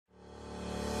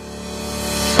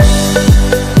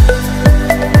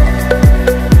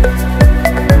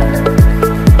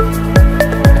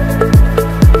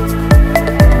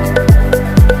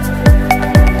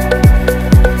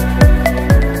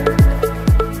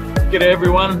G'day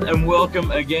everyone, and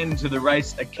welcome again to the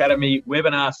Race Academy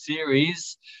webinar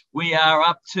series. We are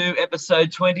up to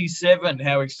episode 27.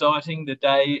 How exciting. The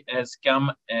day has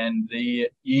come and the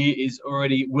year is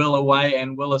already well away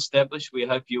and well established. We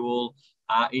hope you all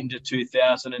are into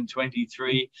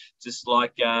 2023, just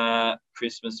like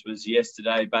Christmas was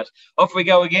yesterday. But off we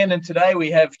go again, and today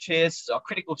we have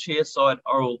critical chairside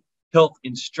oral health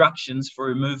instructions for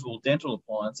removable dental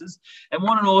appliances. And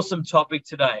what an awesome topic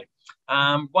today.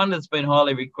 One that's been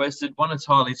highly requested, one that's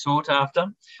highly sought after.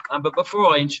 But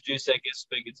before I introduce our guest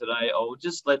speaker today, I'll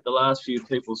just let the last few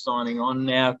people signing on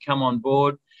now come on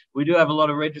board. We do have a lot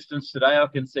of registrants today, I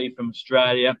can see, from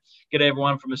Australia. Get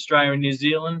everyone from Australia and New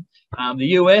Zealand, the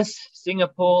US,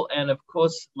 Singapore, and of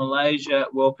course, Malaysia.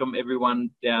 Welcome everyone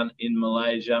down in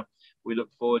Malaysia. We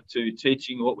look forward to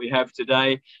teaching what we have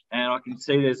today. And I can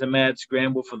see there's a mad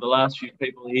scramble for the last few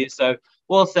people here. So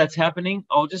whilst that's happening,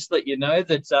 I'll just let you know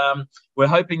that we're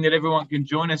hoping that everyone can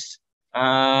join us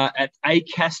at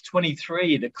ACAS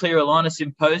 23, the Clear Aligner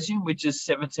Symposium, which is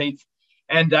 17th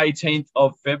and 18th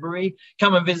of February.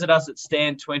 Come and visit us at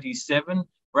stand 27.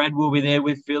 Brad will be there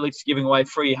with Felix giving away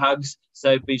free hugs,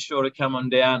 so be sure to come on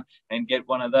down and get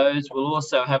one of those. We'll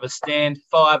also have a stand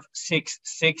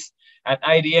 566 at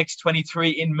ADX 23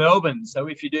 in Melbourne. So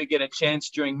if you do get a chance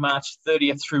during March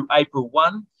 30th through April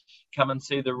 1, come and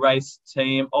see the race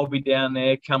team. I'll be down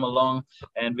there. Come along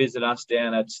and visit us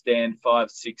down at stand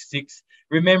 566.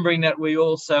 Remembering that we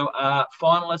also are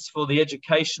finalists for the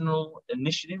educational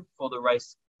initiative for the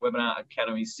Race Webinar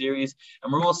Academy series.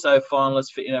 And we're also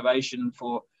finalists for innovation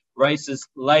for Race's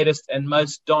latest and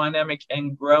most dynamic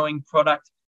and growing product,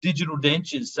 digital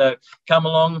dentures. So come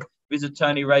along, visit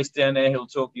Tony Race down there. He'll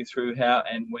talk you through how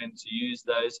and when to use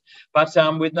those. But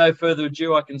with no further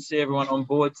ado, I can see everyone on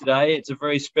board today. It's a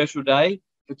very special day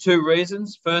for two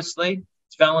reasons. Firstly,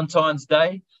 it's Valentine's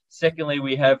Day. Secondly,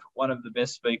 we have one of the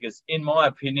best speakers, in my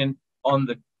opinion, on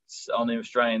the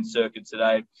Australian circuit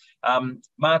today,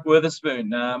 Mark Wotherspoon.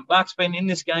 Mark's been in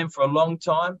this game for a long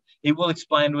time. He will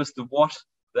explain to us the what,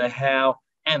 the how,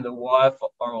 and the why for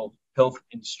oral health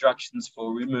instructions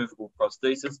for removable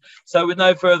prosthesis. So with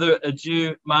no further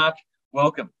ado, Mark,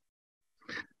 welcome.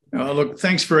 Oh, look,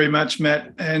 thanks very much,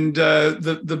 Matt. And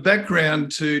the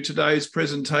background to today's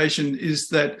presentation is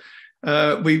that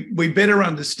we better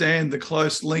understand the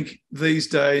close link these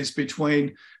days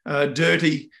between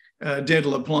dirty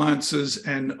dental appliances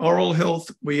and oral health.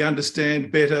 We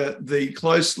understand better the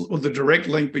close or the direct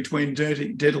link between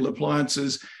dirty dental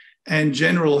appliances and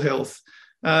general health.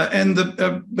 But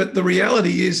the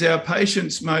reality is our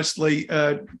patients mostly,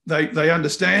 they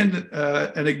understand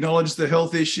and acknowledge the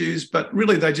health issues, but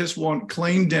really they just want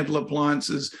clean dental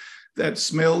appliances that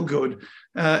smell good.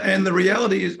 And the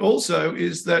reality is also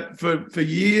that for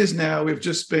years now, we've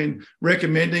just been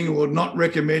recommending or not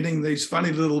recommending these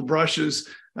funny little brushes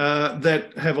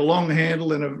that have a long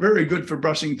handle and are very good for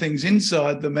brushing things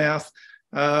inside the mouth,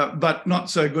 but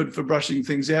not so good for brushing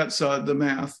things outside the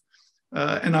mouth.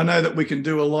 And I know that we can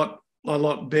do a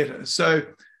lot better. So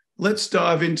let's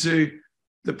dive into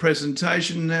the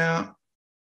presentation now.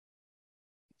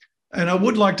 And I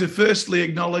would like to firstly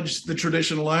acknowledge the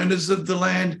traditional owners of the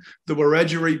land, the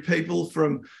Wiradjuri people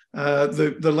from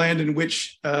the land in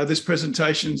which this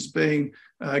presentation is being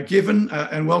given,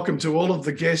 and welcome to all of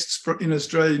the guests in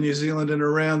Australia, New Zealand, and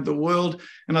around the world.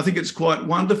 And I think it's quite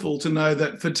wonderful to know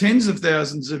that for tens of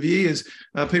thousands of years,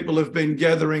 people have been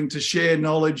gathering to share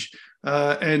knowledge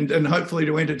and hopefully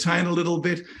to entertain a little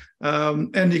bit.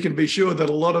 And you can be sure that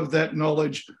a lot of that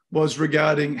knowledge was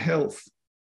regarding health.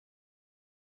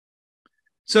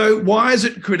 So why is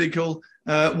it critical?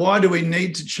 Why do we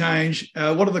need to change?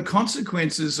 What are the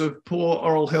consequences of poor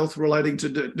oral health relating to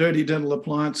dirty dental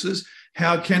appliances?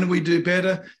 How can we do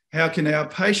better? How can our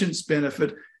patients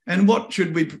benefit? And what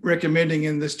should we be recommending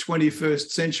in this 21st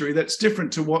century that's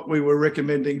different to what we were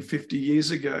recommending 50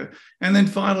 years ago? And then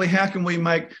finally, how can we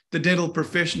make the dental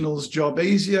professional's job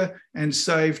easier and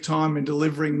save time in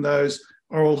delivering those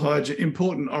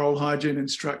important oral hygiene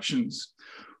instructions?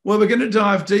 Well, we're going to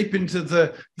dive deep into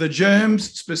the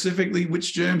germs, specifically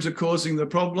which germs are causing the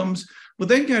problems. We're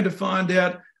then going to find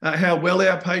out how well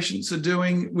our patients are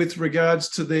doing with regards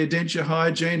to their denture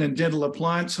hygiene and dental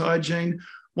appliance hygiene,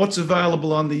 what's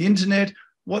available on the internet,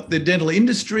 what the dental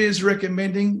industry is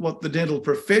recommending, what the dental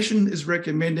profession is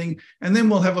recommending, and then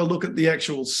we'll have a look at the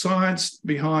actual science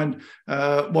behind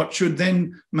what should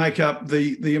then make up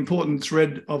the important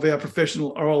thread of our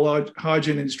professional oral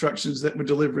hygiene instructions that we're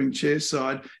delivering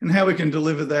chairside, and how we can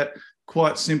deliver that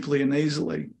quite simply and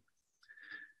easily.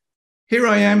 Here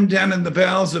I am down in the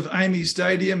bowels of Amy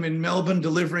Stadium in Melbourne,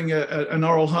 delivering an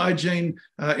oral hygiene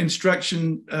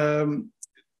instruction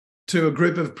to a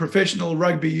group of professional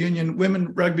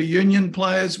women rugby union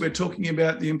players. We're talking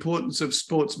about the importance of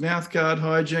sports mouthguard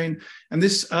hygiene. And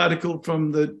this article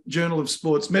from the Journal of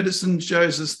Sports Medicine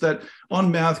shows us that on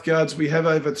mouthguards, we have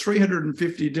over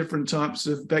 350 different types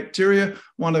of bacteria,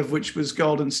 one of which was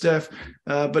golden staph,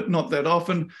 but not that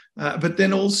often. But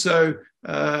then also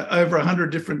over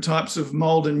 100 different types of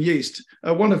mold and yeast,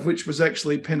 one of which was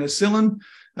actually penicillin.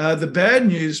 The bad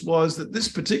news was that this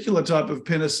particular type of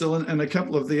penicillin and a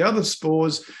couple of the other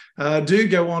spores do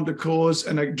go on to cause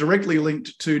and are directly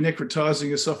linked to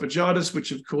necrotizing esophagitis,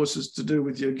 which of course is to do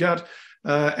with your gut,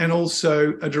 and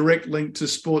also a direct link to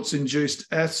sports-induced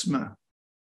asthma.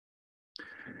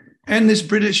 And this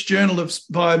British Journal of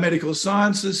Biomedical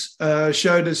Sciences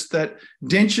showed us that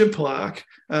denture plaque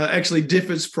actually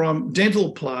differs from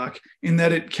dental plaque in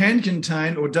that it can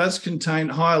contain or does contain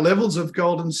higher levels of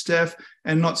golden staph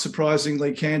and, not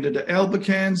surprisingly, Candida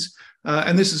albicans.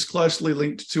 And this is closely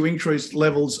linked to increased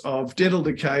levels of dental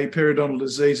decay, periodontal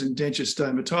disease, and denture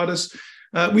stomatitis.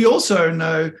 We also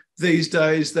know these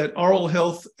days that oral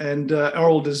health and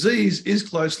oral disease is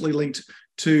closely linked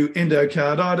to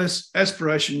endocarditis,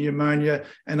 aspiration pneumonia,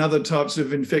 and other types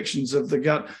of infections of the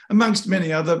gut, amongst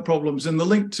many other problems. And the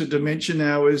link to dementia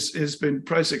now has been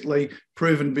basically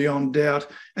proven beyond doubt,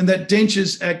 and that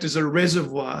dentures act as a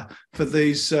reservoir for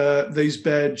these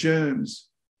bad germs.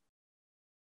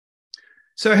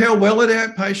 So how well are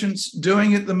our patients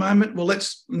doing at the moment? Well,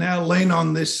 let's now lean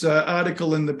on this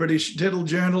article in the British Dental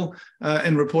Journal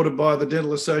and reported by the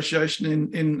Dental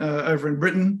Association over in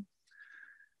Britain.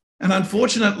 And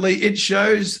unfortunately, it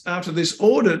shows after this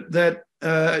audit that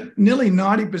nearly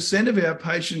 90% of our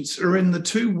patients are in the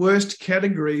two worst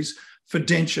categories for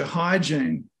denture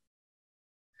hygiene.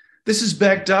 This is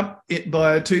backed up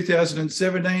by a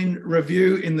 2017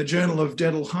 review in the Journal of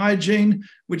Dental Hygiene,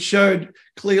 which showed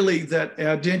clearly that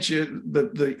our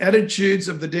the attitudes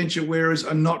of the denture wearers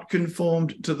are not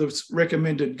conformed to the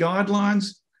recommended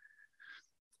guidelines.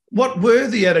 What were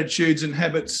the attitudes and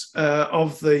habits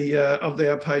of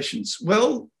our patients?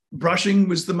 Well, brushing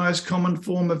was the most common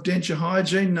form of denture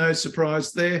hygiene, no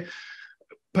surprise there.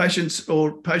 Patients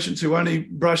who only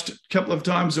brushed a couple of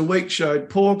times a week showed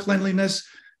poor cleanliness.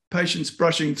 Patients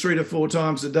brushing 3 to 4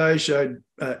 times a day showed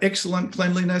excellent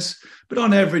cleanliness, but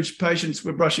on average, patients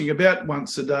were brushing about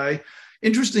once a day.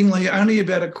 Interestingly, only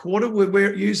about a quarter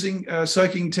were using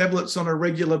soaking tablets on a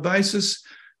regular basis.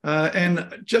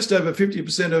 And just over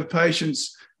 50% of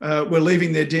patients were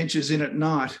leaving their dentures in at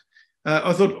night.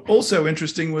 I thought also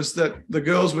interesting was that the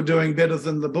girls were doing better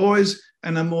than the boys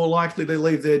and are more likely to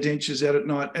leave their dentures out at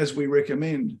night, as we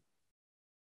recommend.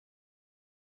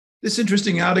 This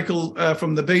interesting article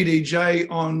from the BDJ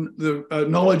on the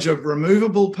knowledge of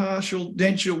removable partial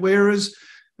denture wearers,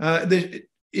 they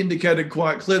indicated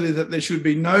quite clearly that there should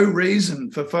be no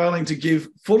reason for failing to give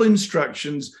full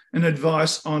instructions and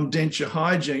advice on denture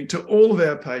hygiene to all of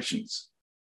our patients.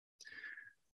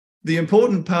 The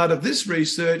important part of this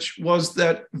research was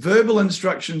that verbal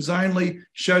instructions only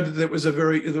showed that there was a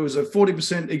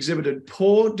 40% exhibited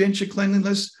poor denture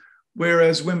cleanliness,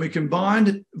 whereas when we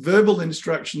combined verbal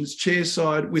instructions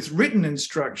chairside with written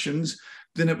instructions,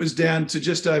 then it was down to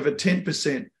just over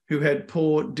 10% who had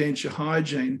poor denture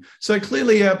hygiene. So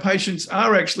clearly our patients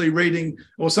are actually reading,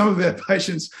 or some of our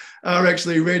patients are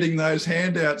actually reading those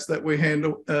handouts that we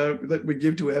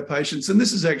give to our patients. And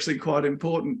this is actually quite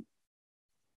important.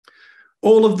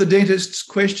 All of the dentists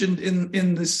questioned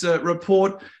in this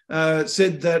report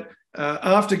said that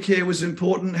aftercare was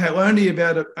important, how only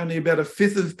about a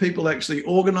fifth of people actually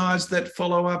organised that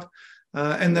follow-up,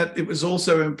 and that it was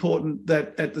also important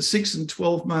that at the 6 and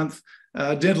 12-month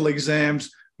dental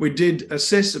exams, we did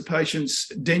assess a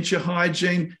patient's denture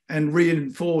hygiene and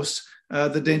reinforce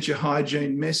the denture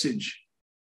hygiene message.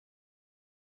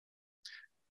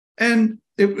 And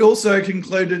it also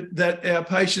concluded that our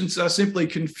patients are simply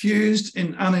confused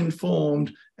and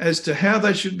uninformed as to how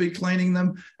they should be cleaning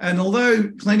them. And although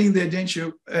cleaning their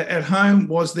denture at home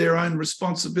was their own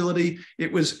responsibility,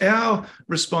 it was our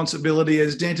responsibility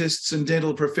as dentists and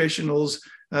dental professionals.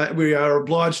 We are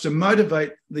obliged to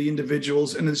motivate the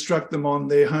individuals and instruct them on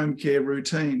their home care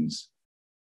routines.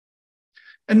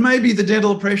 And maybe the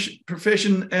dental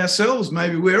profession ourselves,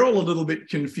 maybe we're all a little bit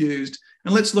confused.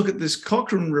 And let's look at this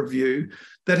Cochrane review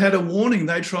that had a warning.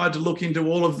 They tried to look into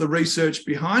all of the research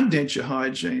behind denture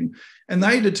hygiene, and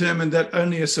they determined that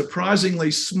only a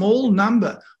surprisingly small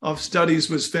number of studies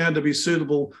was found to be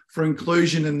suitable for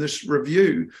inclusion in this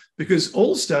review, because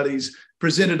all studies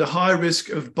presented a high risk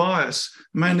of bias,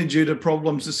 mainly due to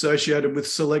problems associated with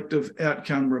selective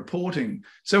outcome reporting.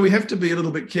 So we have to be a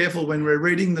little bit careful when we're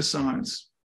reading the science.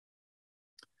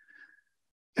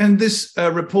 And this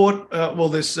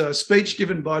speech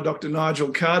given by Dr. Nigel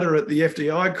Carter at the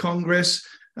FDI Congress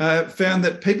found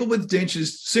that people with dentures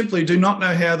simply do not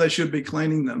know how they should be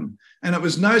cleaning them. And it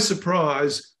was no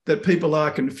surprise that people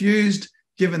are confused,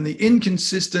 given the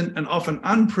inconsistent and often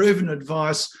unproven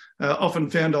advice often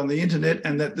found on the internet,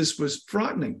 and that this was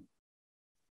frightening.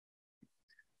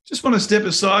 Just want to step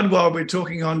aside while we're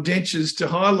talking on dentures to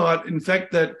highlight, in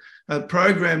fact, that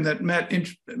program that Matt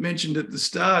mentioned at the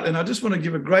start. And I just want to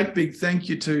give a great big thank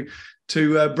you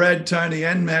to Brad, Tony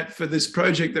and Matt for this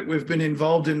project that we've been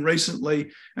involved in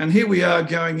recently. And here we are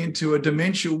going into a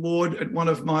dementia ward at one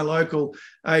of my local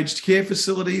aged care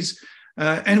facilities.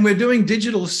 And we're doing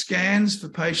digital scans for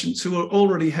patients who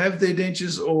already have their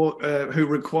dentures or who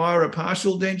require a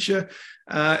partial denture.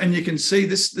 And you can see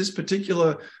this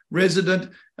particular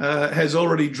resident has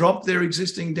already dropped their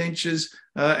existing dentures.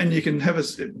 And you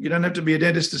don't have to be a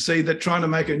dentist to see that trying to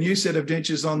make a new set of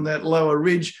dentures on that lower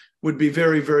ridge would be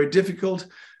very, very difficult.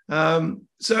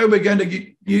 So we're going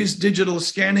to use digital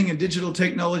scanning and digital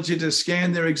technology to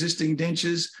scan their existing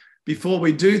dentures. Before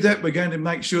we do that, we're going to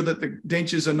make sure that the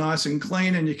dentures are nice and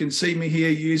clean. And you can see me here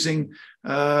using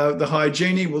the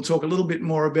Hygiene. We'll talk a little bit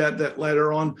more about that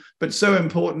later on, but so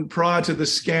important prior to the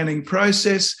scanning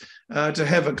process to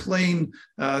have a clean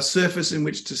surface in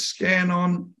which to scan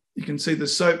on. You can see the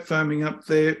soap foaming up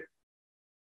there.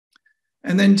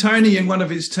 And then Tony and one of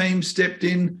his team stepped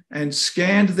in and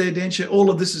scanned their denture. All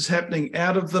of this is happening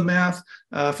out of the mouth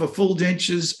for full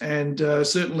dentures. And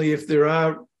certainly if there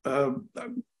are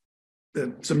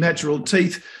some natural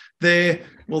teeth there,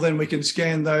 well, then we can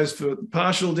scan those for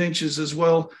partial dentures as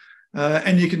well.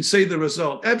 And you can see the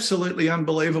result. Absolutely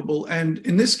unbelievable. And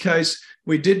in this case,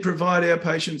 we did provide our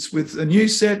patients with a new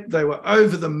set. They were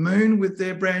over the moon with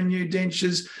their brand new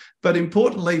dentures. But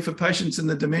importantly, for patients in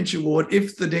the dementia ward,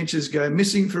 if the dentures go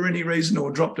missing for any reason or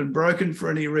dropped and broken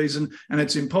for any reason, and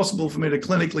it's impossible for me to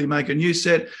clinically make a new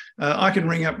set, I can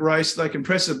ring up Race, they can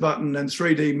press a button and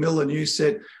 3D mill a new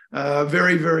set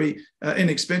very, very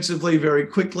inexpensively, very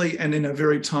quickly, and in a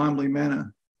very timely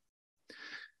manner.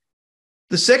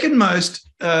 The second most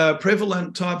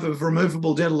prevalent type of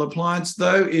removable dental appliance,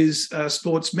 though, is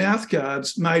sports mouth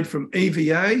guards made from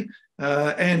EVA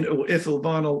or ethyl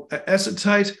vinyl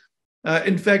acetate.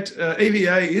 In fact,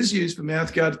 EVA is used for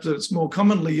mouth guards, but it's more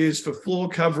commonly used for floor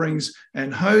coverings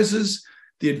and hoses.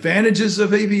 The advantages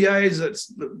of EVA is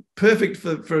it's perfect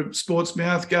for sports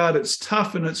mouth guard. It's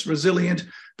tough and it's resilient,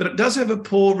 but it does have a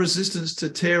poor resistance to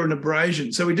tear and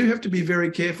abrasion. So we do have to be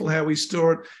very careful how we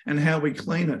store it and how we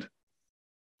clean it.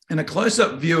 And a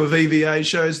close-up view of EVA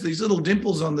shows these little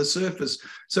dimples on the surface.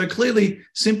 So clearly,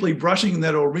 simply brushing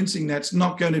that or rinsing that's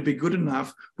not going to be good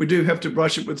enough. We do have to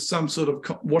brush it with some sort of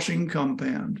washing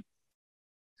compound.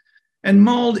 And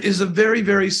mold is a very,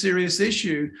 very serious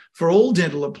issue for all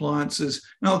dental appliances.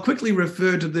 And I'll quickly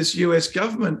refer to this US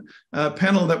government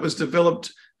panel that was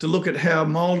developed to look at how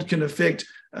mold can affect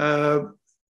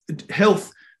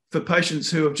health for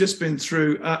patients who have just been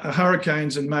through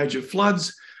hurricanes and major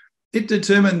floods. It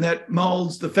determined that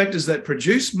molds, the factors that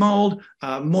produce mold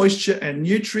are moisture and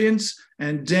nutrients,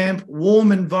 and damp,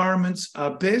 warm environments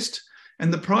are best.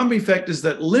 And the primary factors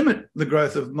that limit the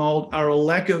growth of mold are a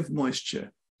lack of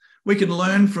moisture. We can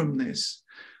learn from this.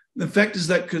 The factors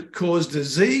that could cause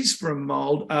disease from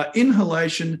mold are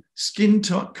inhalation, skin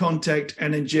contact,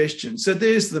 and ingestion. So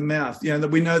there's the mouth. You know,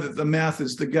 that we know that the mouth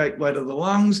is the gateway to the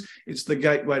lungs, it's the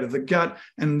gateway to the gut,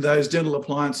 and those dental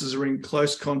appliances are in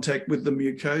close contact with the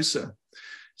mucosa.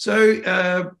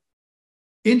 So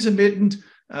intermittent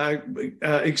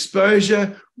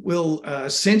exposure will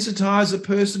sensitize a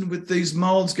person with these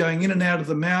molds going in and out of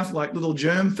the mouth like little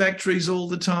germ factories all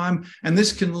the time. And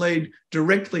this can lead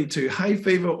directly to hay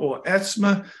fever or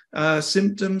asthma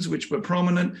symptoms, which were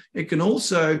prominent. It can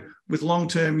also, with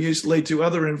long-term use, lead to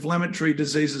other inflammatory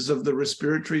diseases of the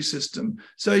respiratory system.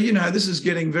 So, you know, this is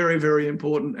getting very, very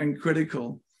important and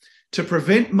critical. To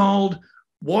prevent mold,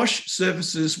 wash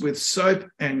surfaces with soap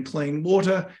and clean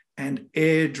water and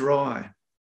air dry.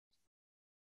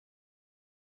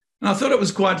 And I thought it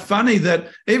was quite funny that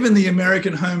even the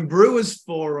American Home Brewers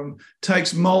Forum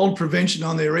takes mold prevention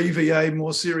on their EVA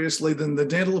more seriously than the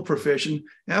dental profession.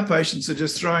 Our patients are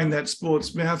just throwing that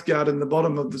sports mouth guard in the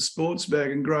bottom of the sports bag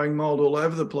and growing mold all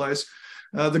over the place.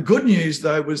 The good news,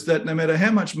 though, was that no matter how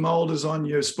much mold is on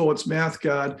your sports mouth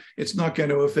guard, it's not going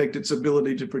to affect its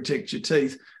ability to protect your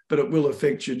teeth, but it will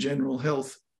affect your general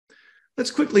health. Let's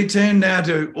quickly turn now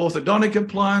to orthodontic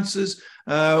appliances.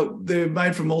 They're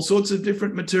made from all sorts of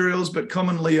different materials, but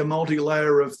commonly a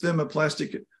multi-layer of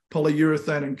thermoplastic,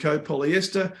 polyurethane and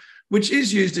copolyester. which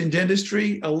is used in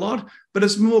dentistry a lot, but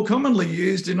it's more commonly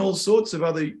used in all sorts of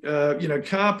other,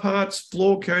 car parts,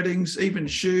 floor coatings, even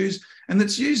shoes. And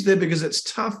it's used there because it's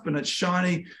tough and it's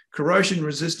shiny, corrosion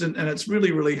resistant, and it's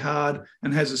really, really hard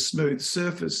and has a smooth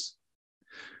surface.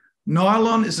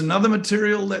 Nylon is another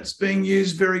material that's being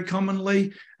used very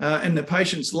commonly, and the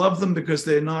patients love them because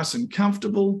they're nice and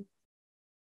comfortable.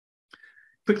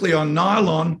 Quickly on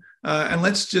nylon, and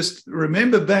let's just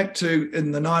remember back to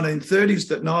in the 1930s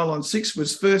that nylon 6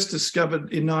 was first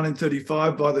discovered in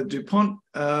 1935 by the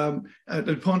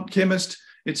DuPont chemist.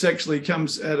 It actually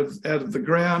comes out of the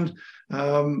ground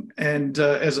and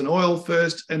as an oil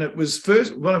first, and it was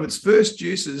one of its first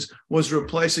uses was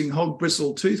replacing hog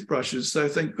bristle toothbrushes. So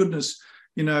thank goodness,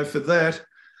 for that.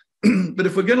 But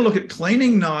if we're going to look at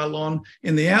cleaning nylon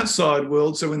in the outside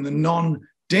world, so in the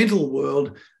non-dental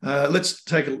world, let's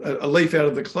take a leaf out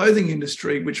of the clothing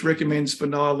industry, which recommends for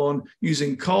nylon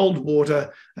using cold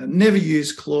water, never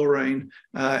use chlorine,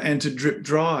 and to drip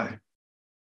dry.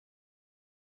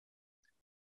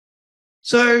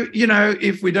 So,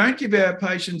 if we don't give our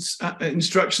patients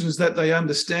instructions that they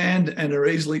understand and are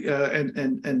easily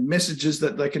and messages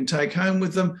that they can take home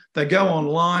with them, they go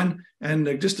online.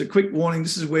 And just a quick warning,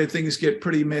 this is where things get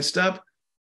pretty messed up.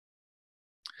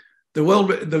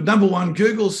 The number one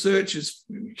Google search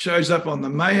shows up on the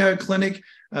Mayo Clinic.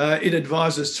 It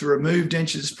advises to remove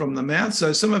dentures from the mouth.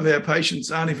 So some of our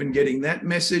patients aren't even getting that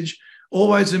message.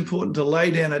 Always important to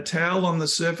lay down a towel on the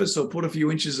surface or put a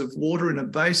few inches of water in a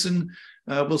basin.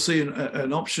 We'll see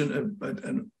an option,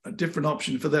 a different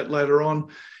option for that later on.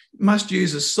 Must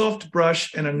use a soft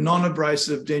brush and a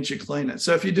non-abrasive denture cleaner.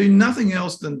 So if you do nothing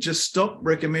else than just stop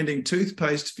recommending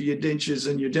toothpaste for your dentures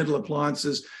and your dental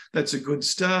appliances, that's a good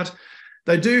start.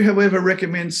 They do, however,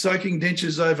 recommend soaking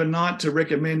dentures overnight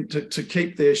to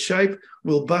keep their shape.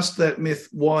 We'll bust that myth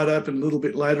wide open a little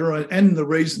bit later on and the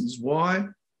reasons why.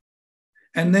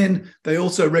 And then they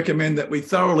also recommend that we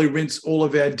thoroughly rinse all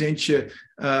of our denture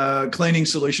cleaning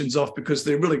solutions off because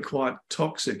they're really quite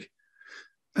toxic.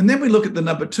 And then we look at the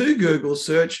number 2 Google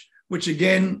search, which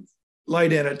again, lay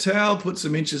down a towel, put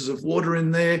some inches of water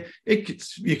in there.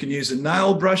 You can use a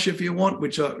nail brush if you want,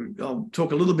 which I'll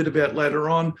talk a little bit about later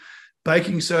on,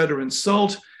 baking soda and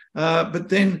salt, but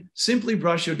then simply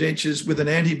brush your dentures with an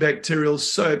antibacterial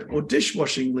soap or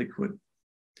dishwashing liquid.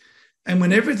 And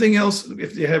when everything else,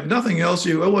 if you have nothing else,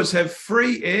 you always have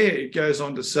free air, it goes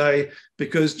on to say,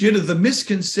 because due to the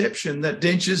misconception that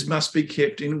dentures must be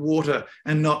kept in water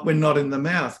and not when not in the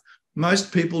mouth.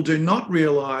 Most people do not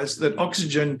realise that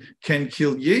oxygen can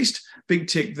kill yeast, big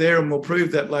tick there, and we'll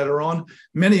prove that later on,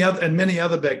 many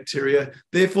other bacteria.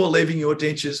 Therefore, leaving your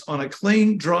dentures on a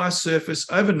clean, dry surface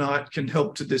overnight can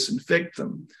help to disinfect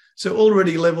them. So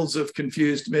already levels of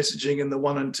confused messaging in the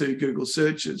 1 and 2 Google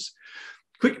searches.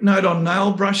 Quick note on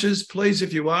nail brushes, please,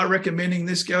 if you are recommending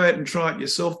this, go out and try it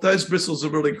yourself. Those bristles are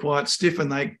really quite stiff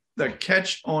and they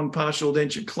catch on partial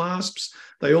denture clasps.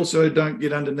 They also don't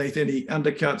get underneath any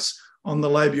undercuts on the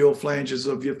labial flanges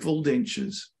of your full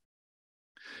dentures.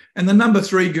 And the number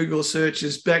 3 Google search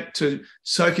is back to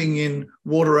soaking in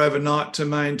water overnight to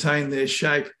maintain their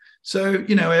shape. So,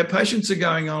 our patients are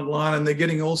going online and they're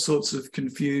getting all sorts of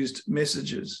confused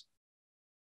messages.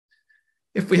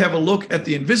 If we have a look at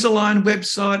the Invisalign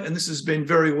website, and this has been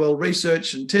very well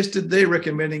researched and tested, they're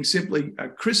recommending simply a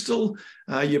crystal.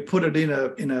 You put it in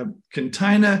a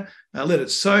container, let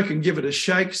it soak and give it a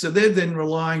shake. So they're then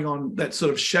relying on that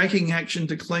sort of shaking action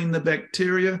to clean the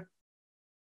bacteria.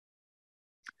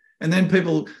 And then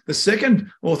the second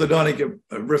orthodontic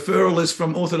referral is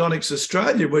from Orthodontics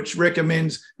Australia, which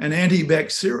recommends an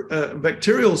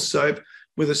antibacterial soap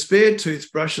with a spare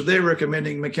toothbrush. So they're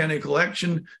recommending mechanical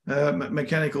action,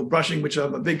 mechanical brushing, which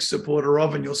I'm a big supporter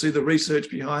of, and you'll see the research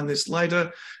behind this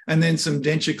later, and then some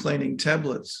denture cleaning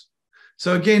tablets.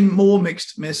 So again, more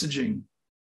mixed messaging.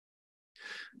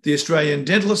 The Australian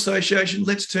Dental Association,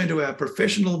 let's turn to our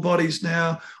professional bodies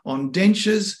now, on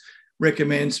dentures,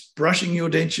 recommends brushing your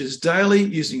dentures daily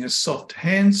using a soft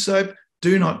hand soap.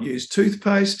 Do not use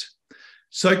toothpaste.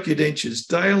 Soak your dentures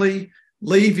daily.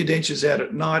 Leave your dentures out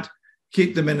at night.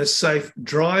 Keep them in a safe,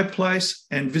 dry place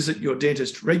and visit your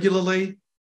dentist regularly.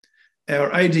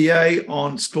 Our ADA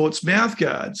on sports mouth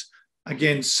guards.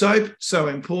 Again, soap, so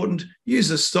important. Use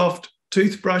a soft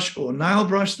toothbrush or nail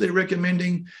brush they're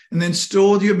recommending, and then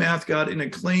store your mouth guard in a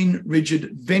clean,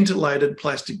 rigid, ventilated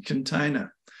plastic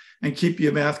container and keep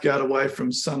your mouth guard away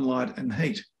from sunlight and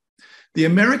heat. The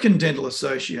American Dental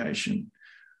Association.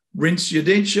 Rinse your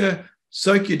denture,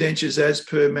 soak your dentures as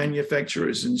per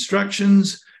manufacturer's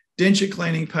instructions. Denture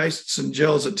cleaning pastes and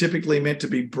gels are typically meant to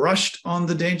be brushed on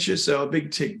the denture, so a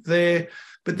big tick there.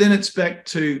 But then it's back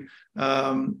to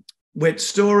wet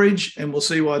storage, and we'll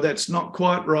see why that's not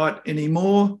quite right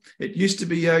anymore. It used to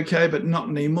be okay, but not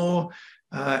anymore.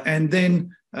 And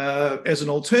then as an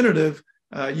alternative,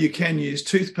 you can use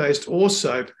toothpaste or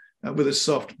soap with a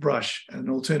soft brush, an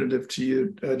alternative to your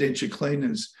denture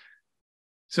cleaners.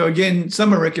 So again,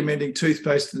 some are recommending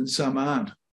toothpaste and some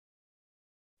aren't.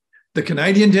 The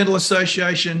Canadian Dental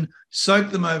Association,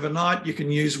 soak them overnight. You can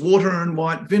use water and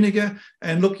white vinegar.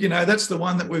 And look, that's the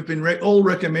one that we've been all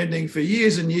recommending for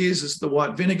years and years, is the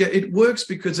white vinegar. It works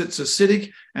because it's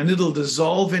acidic and it'll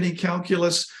dissolve any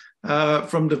calculus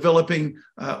from developing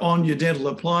on your dental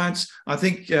appliance. I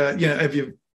think, have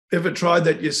you ever tried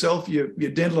that yourself? Your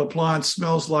dental appliance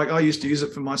smells like, I used to use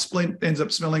it for my splint, ends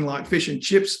up smelling like fish and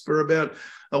chips for about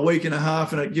a week and a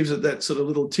half, and it gives it that sort of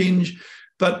little tinge.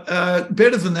 But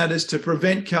better than that is to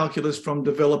prevent calculus from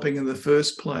developing in the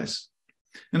first place.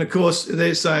 And of course,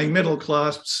 they're saying metal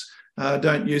clasps,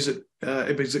 don't use it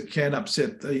because it can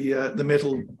upset the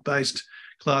metal-based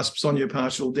clasps on your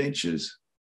partial dentures.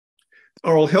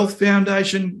 Oral Health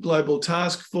Foundation, Global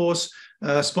Task Force,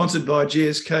 sponsored by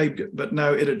GSK, but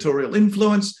no editorial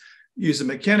influence. Use a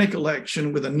mechanical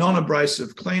action with a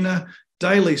non-abrasive cleaner,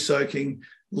 daily soaking,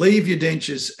 leave your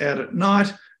dentures out at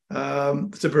night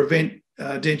to prevent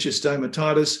denture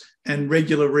stomatitis, and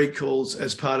regular recalls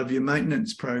as part of your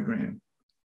maintenance program.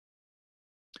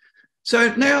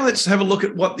 So now let's have a look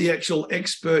at what the actual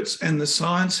experts and the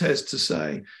science has to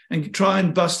say and try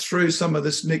and bust through some of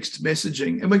this mixed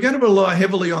messaging. And we're going to rely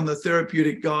heavily on the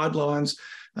therapeutic guidelines.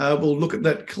 We'll look at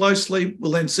that closely.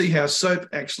 We'll then see how soap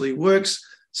actually works,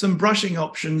 some brushing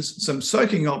options, some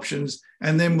soaking options,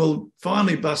 and then we'll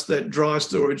finally bust that dry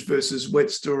storage versus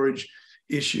wet storage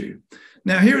issue.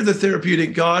 Now, here are the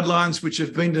therapeutic guidelines, which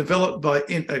have been developed by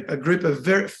a group of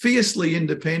very fiercely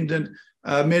independent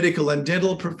medical and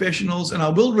dental professionals. And I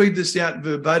will read this out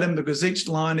verbatim because each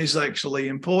line is actually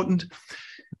important.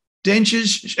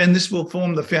 Dentures, and this will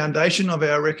form the foundation of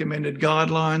our recommended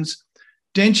guidelines.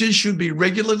 Dentures should be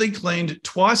regularly cleaned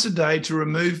twice a day to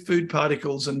remove food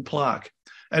particles and plaque.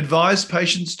 Advise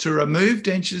patients to remove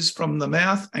dentures from the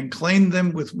mouth and clean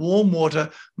them with warm water,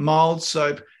 mild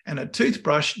soap, and a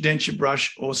toothbrush, denture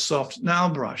brush, or soft nail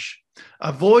brush.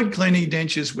 Avoid cleaning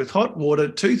dentures with hot water,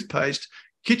 toothpaste,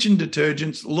 kitchen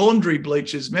detergents, laundry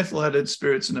bleaches, methylated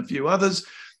spirits, and a few others.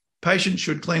 Patients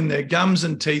should clean their gums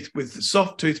and teeth with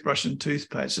soft toothbrush and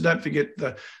toothpaste. So don't forget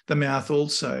the mouth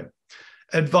also.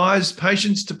 Advise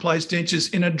patients to place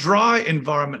dentures in a dry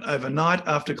environment overnight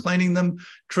after cleaning them.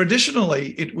 Traditionally,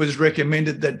 it was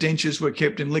recommended that dentures were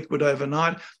kept in liquid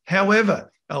overnight.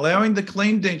 However, allowing the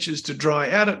clean dentures to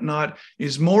dry out at night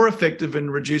is more effective in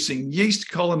reducing yeast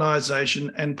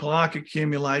colonization and plaque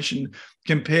accumulation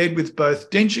compared with both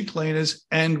denture cleaners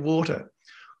and water.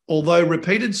 Although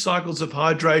repeated cycles of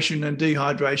hydration and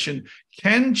dehydration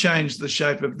can change the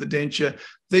shape of the denture,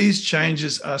 these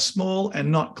changes are small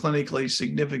and not clinically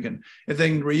significant. It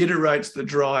then reiterates the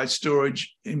dry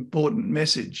storage important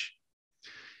message.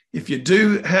 If you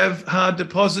do have hard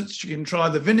deposits, you can try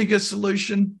the vinegar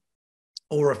solution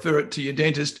or refer it to your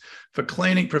dentist for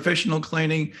cleaning, professional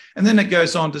cleaning. And then it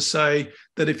goes on to say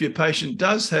that if your patient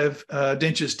does have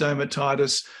denture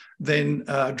stomatitis, then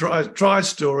dry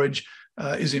storage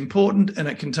is important, and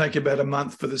it can take about a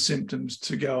month for the symptoms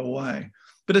to go away.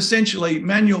 But essentially,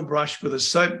 manual brush with a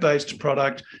soap-based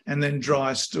product and then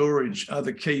dry storage are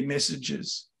the key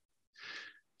messages.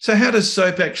 So how does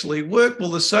soap actually work? Well,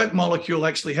 the soap molecule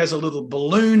actually has a little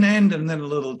balloon end and then a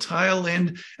little tail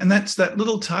end, and that's that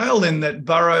little tail end that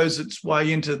burrows its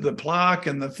way into the plaque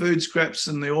and the food scraps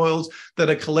and the oils that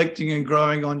are collecting and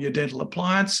growing on your dental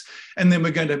appliance. And then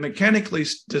we're going to mechanically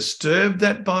disturb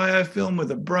that biofilm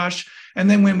with a brush. And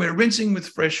then when we're rinsing with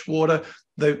fresh water,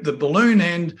 the balloon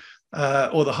end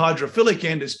or the hydrophilic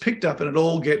end is picked up and it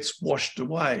all gets washed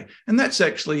away. And that's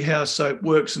actually how soap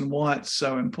works and why it's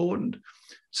so important.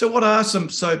 So what are some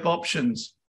soap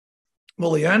options?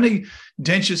 Well, the only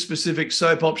denture-specific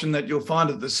soap option that you'll find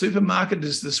at the supermarket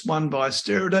is this one by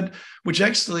Sterident, which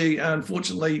actually,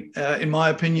 unfortunately, in my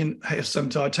opinion, has some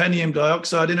titanium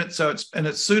dioxide in it. So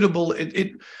it's suitable.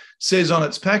 It says on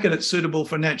its packet it's suitable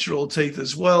for natural teeth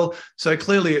as well. So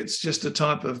clearly it's just a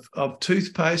type of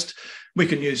toothpaste. We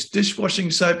can use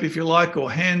dishwashing soap if you like, or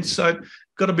hand soap.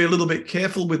 Got to be a little bit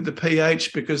careful with the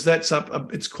pH because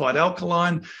it's quite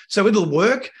alkaline. So it'll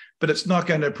work, but it's not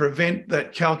going to prevent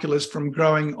that calculus from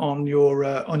growing on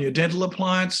your dental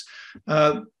appliance.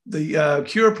 The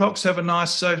Curaprox have a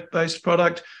nice soap-based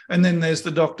product, and then there's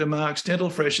the Dr. Mark's Dental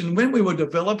Fresh. And when we were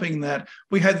developing that,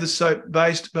 we had the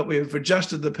soap-based, but we've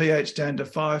adjusted the pH down to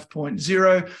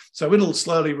 5.0, so it'll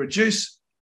slowly reduce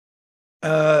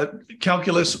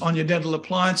calculus on your dental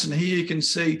appliance. And here you can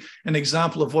see an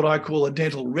example of what I call a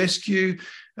dental rescue.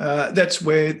 That's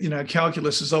where,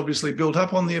 calculus is obviously built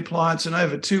up on the appliance, and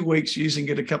over 2 weeks using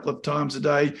it a couple of times a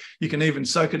day, you can even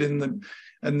soak it in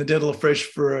the dental fresh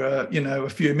for, a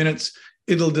few minutes.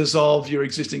 It'll dissolve your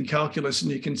existing calculus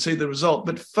and you can see the result.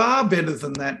 But far better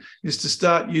than that is to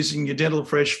start using your dental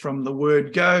fresh from the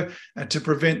word go to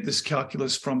prevent this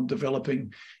calculus from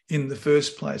developing in the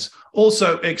first place.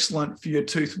 Also excellent for your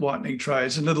tooth whitening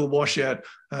trays, and it'll wash out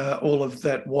all of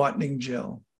that whitening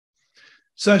gel.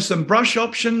 So some brush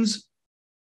options.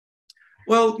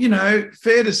 Well,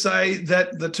 fair to say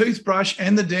that the toothbrush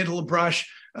and the dental brush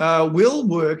will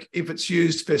work if it's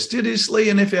used fastidiously,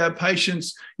 and if our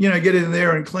patients, get in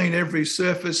there and clean every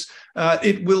surface,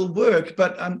 it will work.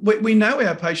 But we know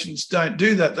our patients don't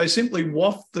do that. They simply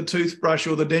waft the toothbrush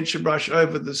or the denture brush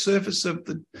over the surface of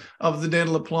the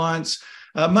dental appliance.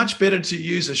 Much better to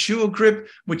use a sure grip,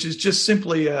 which is just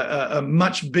simply a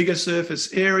much bigger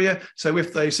surface area. So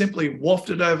if they simply waft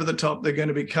it over the top, they're going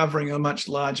to be covering a much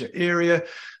larger area.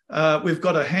 We've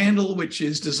got a handle which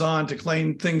is designed to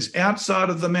clean things outside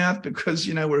of the mouth, because,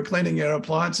 we're cleaning our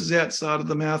appliances outside of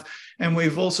the mouth. And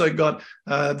we've also got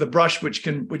the brush,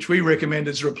 which we recommend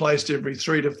is replaced every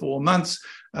 3 to 4 months,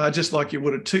 just like you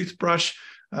would a toothbrush.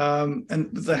 And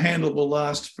the handle will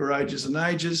last for ages and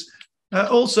ages.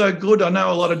 Also good, I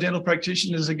know a lot of dental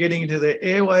practitioners are getting into their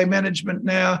airway management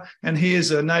now, and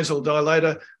here's a nasal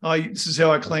dilator. This is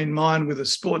how I clean mine, with a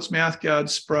sports mouthguard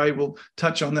spray. We'll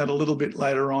touch on that a little bit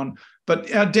later on. But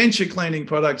our denture cleaning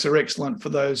products are excellent for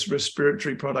those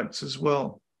respiratory products as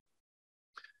well.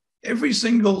 Every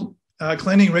single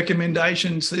cleaning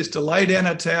recommendation says to lay down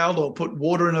a towel or put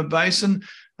water in a basin.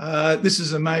 This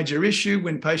is a major issue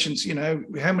when patients,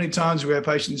 how many times do our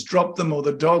patients drop them, or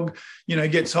the dog,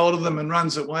 gets hold of them and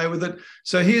runs away with it.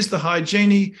 So here's the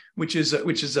hygiene, which is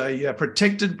a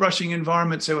protected brushing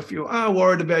environment. So if you are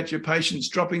worried about your patients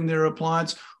dropping their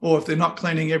appliance, or if they're not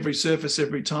cleaning every surface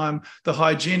every time, the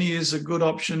hygiene is a good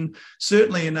option.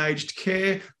 Certainly in aged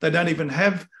care, they don't even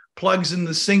have plugs in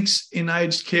the sinks in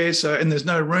aged care, and there's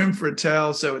no room for a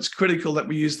towel, so it's critical that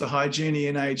we use the hygiene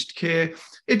in aged care.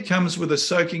 It comes with a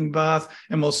soaking bath,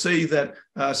 and we'll see that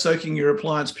soaking your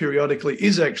appliance periodically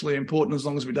is actually important, as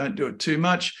long as we don't do it too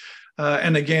much.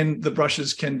 And again, the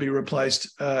brushes can be replaced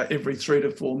every 3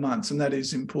 to 4 months, and that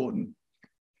is important.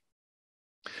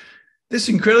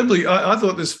 I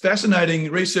thought this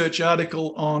fascinating research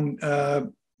article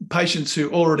on patients who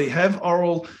already have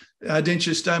oral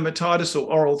denture stomatitis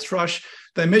or oral thrush.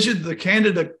 They measured the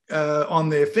candida on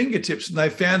their fingertips, and they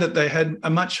found that they had a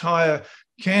much higher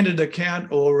candida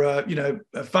count, or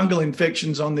fungal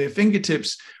infections on their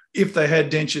fingertips if they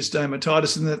had denture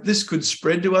stomatitis, and that this could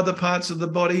spread to other parts of the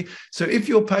body. So if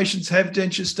your patients have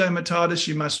denture stomatitis,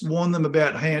 you must warn them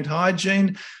about hand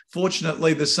hygiene.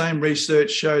 Fortunately, the same research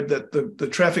showed that the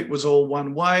traffic was all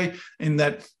one way, in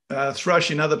that thrush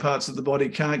in other parts of the body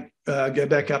can't go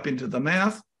back up into the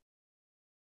mouth.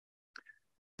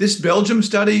 This Belgium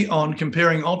study on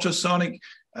comparing ultrasonic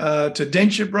to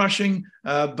denture brushing,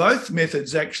 both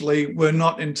methods actually were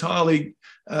not entirely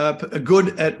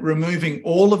good at removing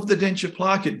all of the denture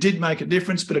plaque. It did make a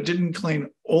difference, but it didn't clean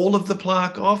all of the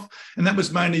plaque off. And that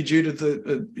was mainly due to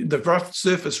the rough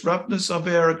surface roughness of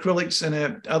our acrylics and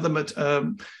our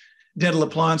other dental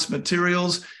appliance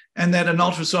materials, and that an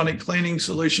ultrasonic cleaning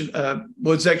solution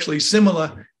was actually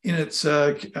similar in its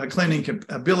cleaning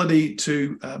ability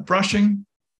to brushing.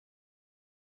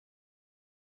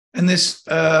 And this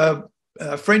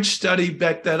French study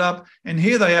backed that up. And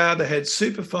here they are. They had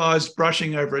supervised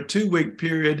brushing over a 2-week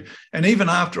period. And even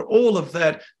after all of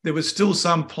that, there was still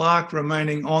some plaque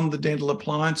remaining on the dental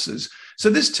appliances. So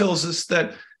this tells us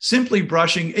that simply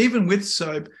brushing, even with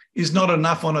soap, is not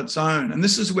enough on its own. And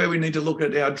this is where we need to look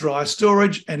at our dry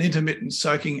storage and intermittent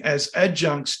soaking as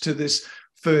adjuncts to these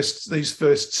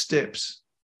first steps.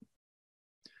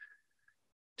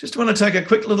 Just want to take a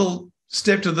quick little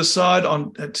step to the side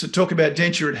to talk about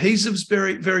denture adhesives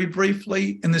very, very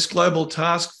briefly. And this global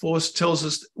task force tells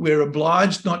us we're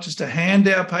obliged not just to hand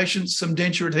our patients some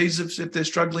denture adhesives if they're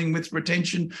struggling with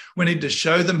retention. We need to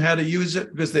show them how to use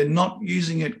it, because they're not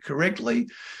using it correctly.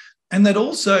 And that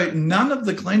also none of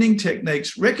the cleaning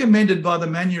techniques recommended by the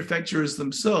manufacturers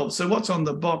themselves, so what's on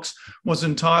the box, was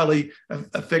entirely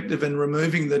effective in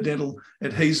removing the dental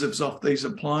adhesives off these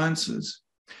appliances.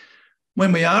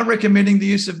 When we are recommending the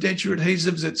use of denture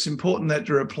adhesives, it's important that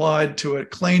they're applied to a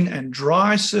clean and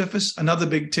dry surface, another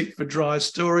big tick for dry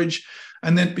storage.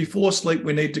 And then before sleep,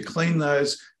 we need to clean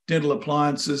those dental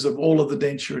appliances of all of the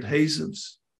denture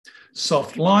adhesives.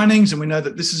 soft linings, and we know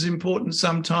that this is important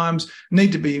sometimes.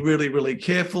 Need to be really, really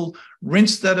careful.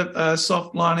 Rinse that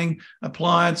soft lining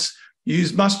appliance.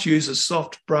 Must use a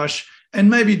soft brush, and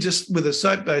maybe just with a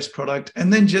soap-based product,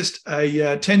 and then just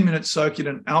a 10-minute soak in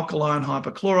an alkaline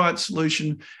hypochlorite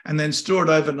solution, and then store it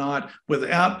overnight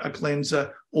without a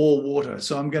cleanser or water.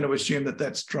 So I'm going to assume that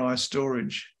that's dry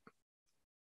storage.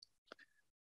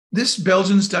 This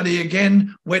Belgian study,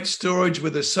 again, wet storage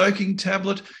with a soaking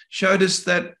tablet, showed us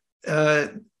that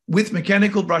with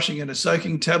mechanical brushing and a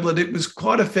soaking tablet, it was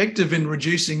quite effective in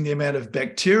reducing the amount of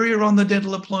bacteria on the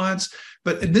dental appliance.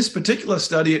 But in this particular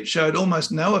study, it showed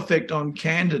almost no effect on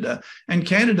Candida. And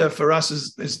Candida for us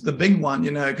is the big one,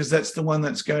 because that's the one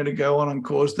that's going to go on and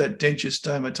cause that denture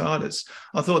stomatitis.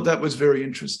 I thought that was very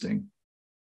interesting.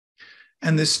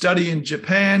 And this study in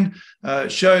Japan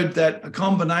showed that a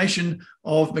combination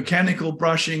of mechanical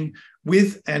brushing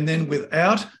with and then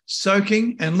without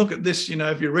soaking. And look at this,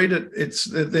 if you read it,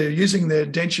 they're using their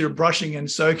denture brushing and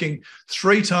soaking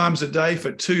 3 times a day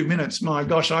for 2 minutes. My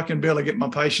gosh, I can barely get my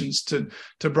patients to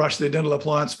brush their dental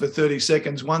appliance for 30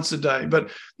 seconds once a day. But,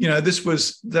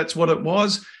 that's what it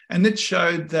was. And it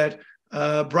showed that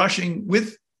brushing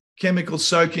with chemical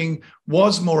soaking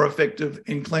was more effective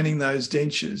in cleaning those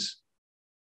dentures.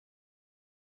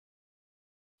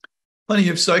 Plenty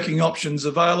of soaking options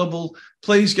available.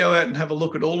 Please go out and have a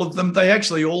look at all of them. They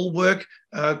actually all work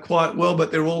quite well,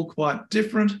 but they're all quite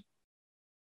different.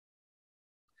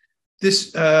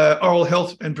 This Oral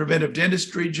Health and Preventive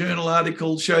Dentistry Journal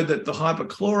article showed that the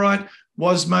hypochlorite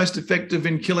was most effective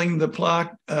in killing the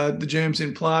plaque, the germs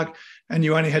in plaque, and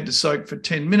you only had to soak for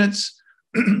 10 minutes.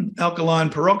 Alkaline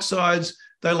peroxides,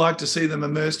 they like to see them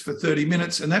immersed for 30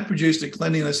 minutes, and that produced a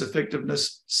cleanliness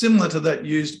effectiveness similar to that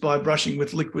used by brushing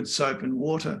with liquid soap and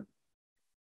water.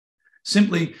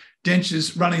 Simply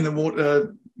dentures running the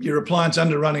water, your appliance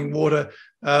under running water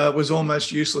was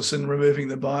almost useless in removing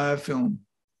the biofilm.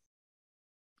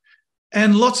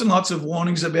 And lots of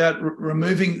warnings about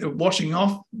washing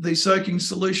off these soaking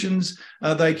solutions.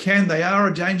 They are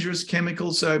a dangerous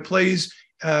chemical, so please,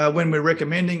 when we're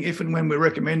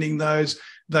recommending those,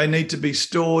 they need to be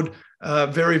stored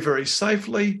very, very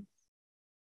safely.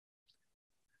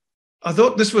 I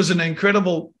thought this was an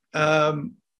incredible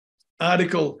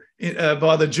article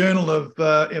by the Journal of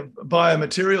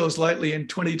Biomaterials lately in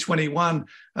 2021,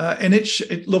 and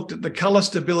it looked at the colour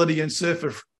stability and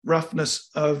surface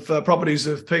roughness of properties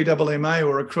of PMMA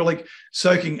or acrylic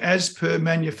soaking as per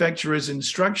manufacturer's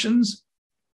instructions.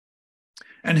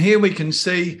 And here we can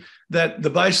see that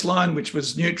the baseline, which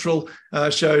was neutral,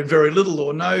 showed very little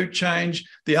or no change.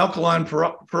 The alkaline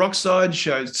peroxide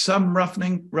showed some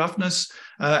roughness,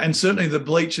 and certainly the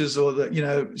bleaches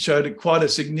showed quite a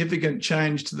significant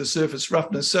change to the surface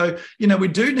roughness. So, we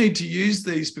do need to use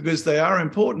these because they are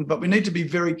important, but we need to be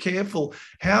very careful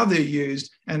how they're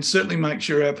used and certainly make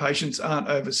sure our patients aren't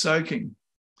over-soaking.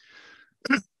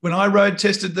 When I road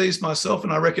tested these myself,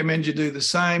 and I recommend you do the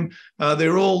same,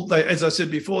 as I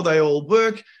said before, they all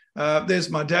work.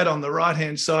 There's my dad on the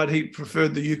right-hand side. He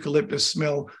preferred the eucalyptus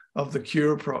smell of the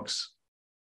Curaprox.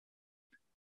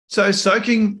 So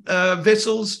soaking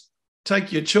vessels,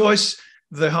 take your choice.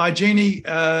 The Hygiene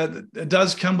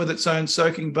does come with its own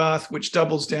soaking bath, which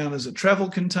doubles down as a travel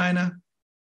container.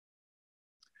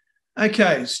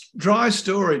 Okay, dry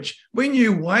storage. We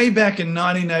knew way back in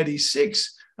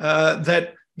 1986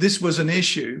 that this was an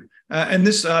issue, and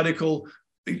this article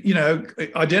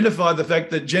identify the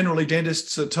fact that generally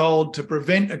dentists are told to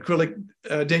prevent acrylic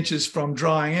dentures from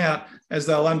drying out as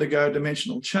they'll undergo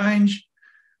dimensional change.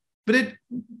 But it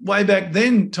way back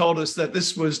then told us that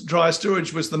dry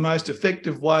storage was the most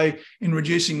effective way in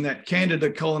reducing that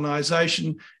Candida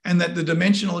colonization, and that the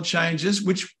dimensional changes,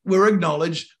 which were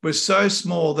acknowledged, were so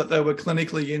small that they were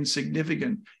clinically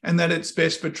insignificant, and that it's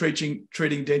best for treating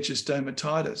denture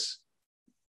stomatitis.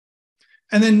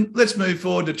 And then let's move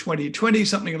forward to 2020,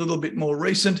 something a little bit more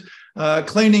recent.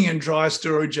 Cleaning and dry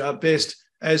storage are best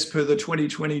as per the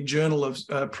 2020 Journal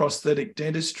of Prosthetic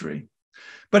Dentistry.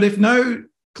 But if no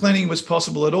cleaning was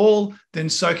possible at all, then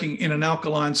soaking in an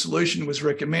alkaline solution was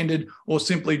recommended, or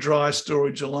simply dry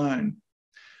storage alone.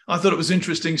 I thought it was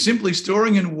interesting. Simply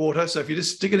storing in water, so if you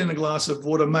just stick it in a glass of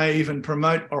water, may even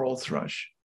promote oral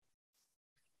thrush.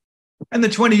 And the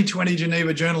 2020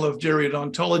 Geneva Journal of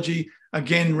Geriodontology,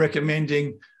 again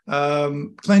recommending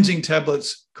cleansing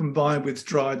tablets combined with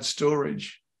dried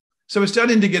storage. So we're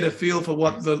starting to get a feel for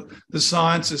what the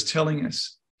science is telling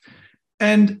us.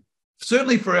 And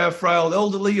certainly for our frail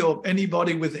elderly or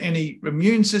anybody with any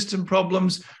immune system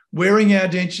problems, wearing our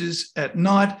dentures at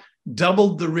night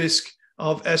doubled the risk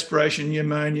of aspiration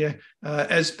pneumonia,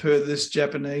 as per this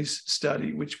Japanese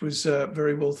study, which was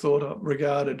very well thought of,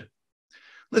 regarded.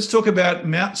 Let's talk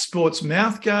about sports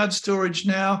mouthguard storage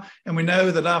now. And we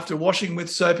know that after washing with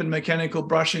soap and mechanical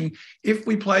brushing, if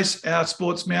we place our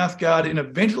sports mouthguard in a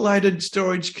ventilated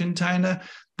storage container,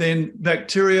 then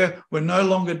bacteria were no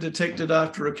longer detected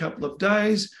after a couple of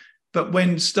days. But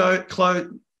when stored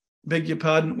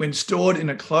in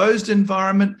a closed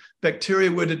environment,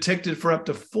 bacteria were detected for up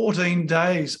to 14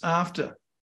 days after.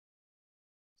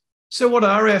 So what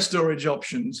are our storage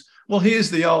options? Well,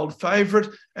 here's the old favourite.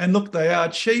 And look, they are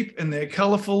cheap and they're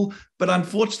colourful, but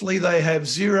unfortunately they have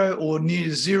zero or near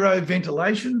zero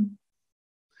ventilation.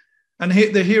 And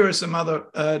here are some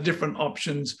other different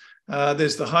options.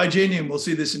 There's the Hygienium, we'll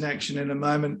see this in action in a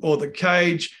moment, or the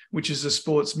Cage, which is a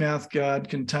sports mouthguard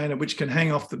container, which can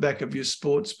hang off the back of your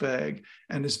sports bag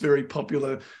and is very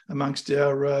popular amongst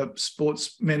our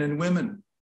sportsmen and women.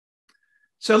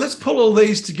 So let's pull all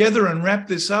these together and wrap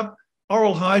this up.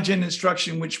 Oral hygiene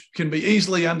instruction, which can be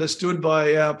easily understood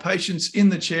by our patients in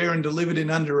the chair and delivered in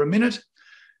under a minute.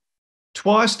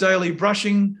 Twice daily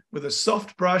brushing with a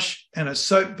soft brush and a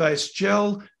soap-based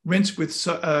gel, rinse with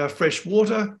fresh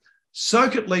water.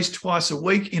 Soak at least twice a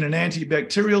week in an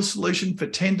antibacterial solution for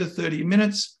 10 to 30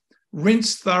 minutes.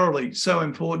 Rinse thoroughly, so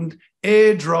important.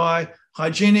 Air dry,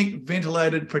 hygienic,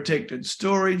 ventilated, protected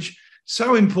storage.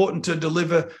 So important to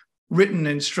deliver written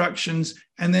instructions,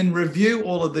 and then review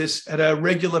all of this at our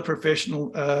regular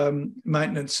professional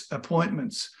maintenance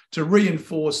appointments to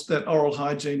reinforce that oral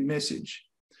hygiene message.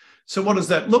 So what does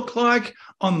that look like?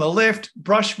 On the left,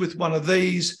 brush with one of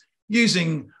these,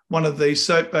 using one of these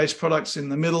soap-based products in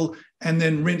the middle, and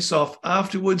then rinse off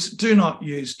afterwards. Do not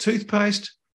use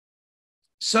toothpaste.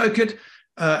 Soak it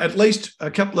at least a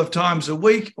couple of times a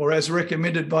week, or as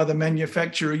recommended by the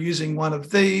manufacturer, using one of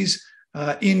these,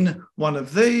 in one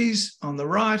of these on the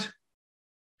right.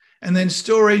 And then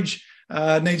storage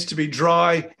needs to be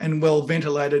dry and well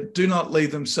ventilated. Do not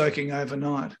leave them soaking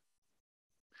overnight.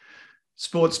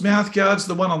 Sports mouthguards,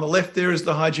 the one on the left there is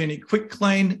the Hygienic Quick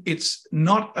Clean. It's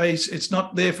not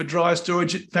there for dry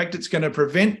storage. In fact, it's going to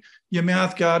prevent your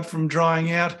mouthguard from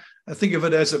drying out. Think of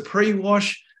it as a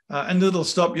pre-wash. And it'll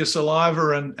stop your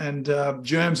saliva and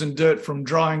germs and dirt from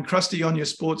drying crusty on your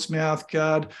sports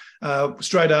mouthguard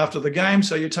straight after the game.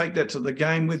 So you take that to the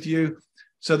game with you,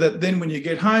 so that then when you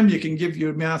get home, you can give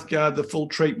your mouthguard the full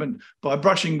treatment by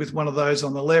brushing with one of those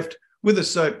on the left with a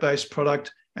soap-based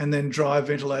product, and then dry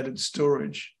ventilated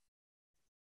storage.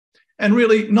 And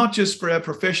really, not just for our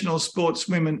professional sports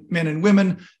men and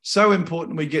women, so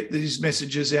important we get these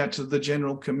messages out to the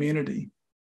general community.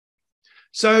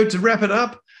 So to wrap it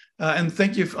up, and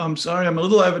thank you, I'm sorry, I'm a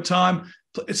little over time.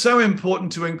 It's so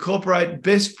important to incorporate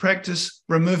best practice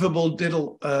removable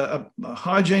dental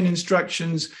hygiene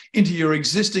instructions into your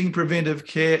existing preventive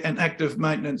care and active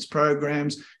maintenance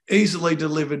programs, easily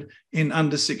delivered in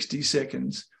under 60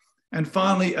 seconds. And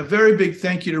finally, a very big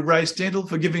thank you to Race Dental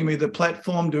for giving me the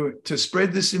platform to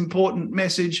spread this important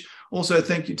message. Also,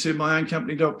 thank you to my own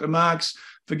company, Dr. Marks,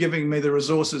 for giving me the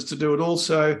resources to do it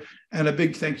also. And a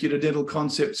big thank you to Dental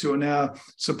Concepts, who are now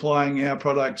supplying our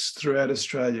products throughout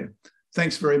Australia.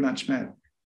 Thanks very much, Matt.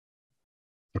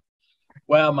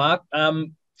 Wow, Mark.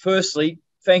 Firstly,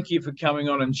 thank you for coming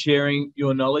on and sharing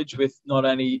your knowledge with not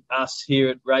only us here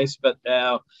at Race, but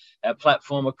our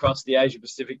platform across the Asia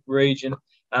Pacific region.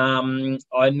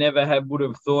 I never would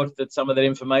have thought that some of that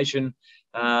information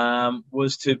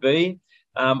was to be.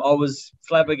 I was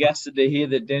flabbergasted to hear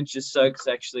that denture soaks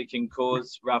actually can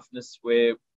cause roughness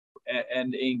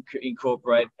and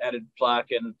incorporate added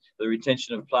plaque and the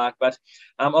retention of plaque. But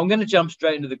I'm going to jump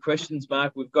straight into the questions,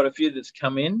 Mark. We've got a few that's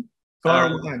come in,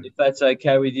 if that's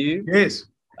okay with you. Yes.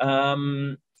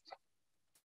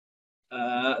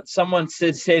 Someone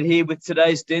said here, with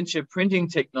today's denture printing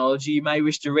technology, you may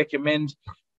wish to recommend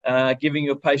giving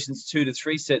your patients 2 to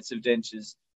 3 sets of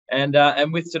dentures.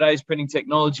 And with today's printing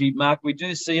technology, Mark, we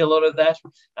do see a lot of that,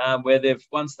 where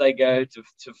once they go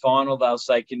to final, they'll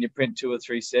say, can you print 2 or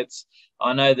 3 sets?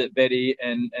 I know that Betty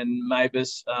and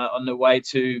Mavis on the way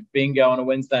to bingo on a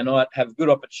Wednesday night have good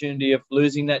opportunity of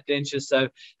losing that denture. So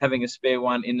having a spare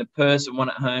one in the purse and one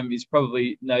at home is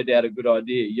probably no doubt a good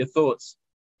idea. Your thoughts?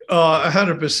 Oh,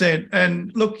 100%.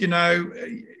 And look, you know,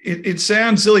 it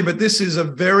sounds silly, but this is a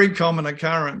very common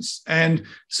occurrence. And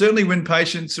certainly when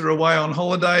patients are away on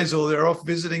holidays or they're off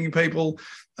visiting people,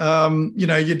 you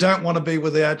know, you don't want to be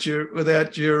without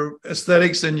your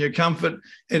aesthetics and your comfort.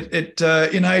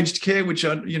 In aged care, which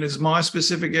is my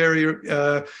specific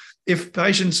area, if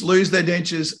patients lose their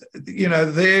dentures, you know,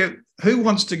 who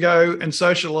wants to go and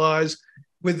socialise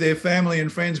with their family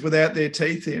and friends without their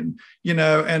teeth in,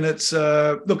 and it's,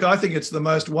 look, I think it's the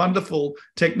most wonderful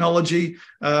technology.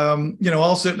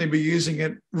 I'll certainly be using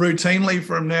it routinely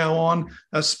from now on.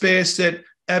 A spare set,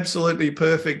 absolutely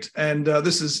perfect. And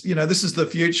this is the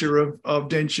future of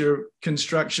denture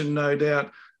construction, no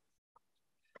doubt.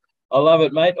 I love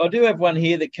it, mate. I do have one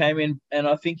here that came in, and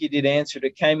I think you did answer it.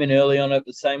 It came in early on at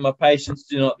the same. My patients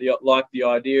do not like the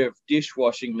idea of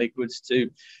dishwashing liquids to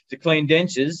clean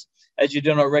dentures. As you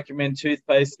do not recommend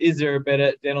toothpaste, is there a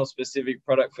better dental-specific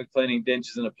product for cleaning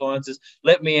dentures and appliances?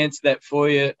 Let me answer that for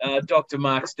you. Dr.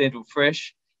 Mark's Dental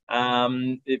Fresh.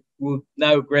 It will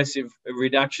no aggressive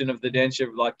reduction of the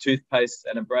denture like toothpaste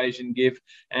and abrasion give,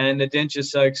 and the denture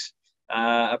soaks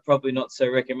are probably not so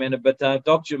recommended. But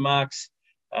Dr. Mark's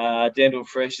Dental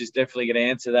Fresh is definitely going to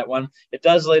answer that one. It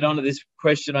does lead on to this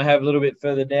question I have a little bit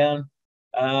further down.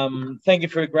 Thank you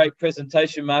for a great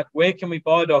presentation, Mark. Where can we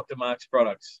buy Dr. Mark's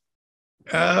products?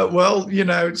 Well,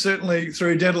 certainly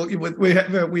through dental,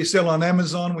 we sell on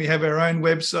Amazon. We have our own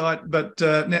website, but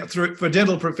now for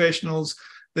dental professionals,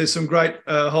 there's some great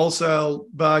wholesale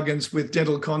bargains with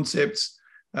Dental Concepts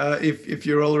if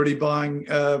you're already buying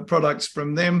products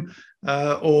from them,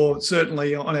 or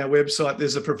certainly on our website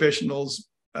there's a professionals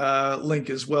link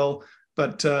as well.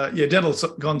 But Dental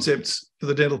Concepts for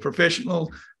the dental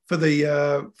professional,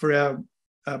 for our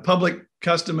public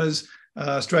customers,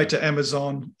 straight to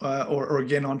Amazon or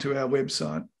again onto our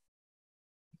website.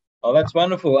 Oh, that's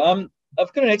wonderful.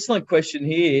 I've got an excellent question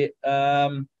here.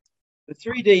 The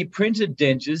 3D printed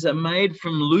dentures are made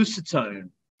from Lucitone.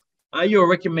 Are your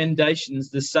recommendations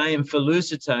the same for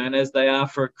Lucitone as they are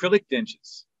for acrylic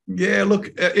dentures? Yeah,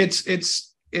 look,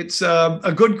 it's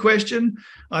a good question.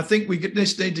 I think we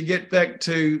just need to get back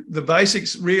to the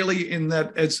basics, really, in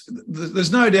that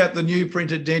there's no doubt the new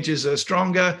printed dentures are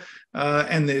stronger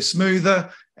and they're smoother.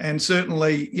 And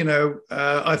certainly,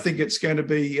 I think it's going to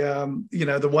be,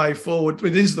 the way forward.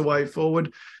 It is the way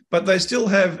forward, but they still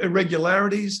have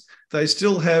irregularities. They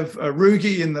still have a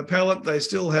rugy in the palate. They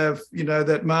still have,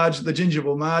 that margin, the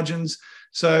gingival margins.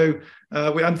 So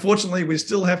unfortunately, we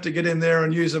still have to get in there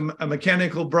and use a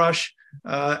mechanical brush,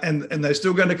 and they're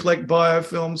still going to collect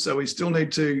biofilm. So we still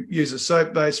need to use a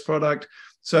soap-based product.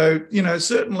 So,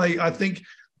 certainly I think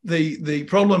the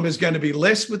problem is going to be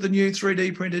less with the new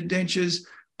 3D printed dentures,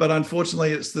 but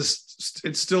unfortunately it's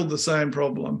still the same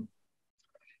problem.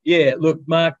 Yeah, look,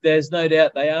 Mark, there's no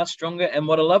doubt they are stronger. And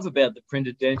what I love about the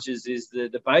printed dentures is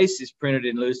the base is printed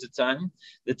in Lucitone,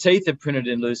 the teeth are printed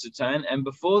in Lucitone, and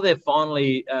before their final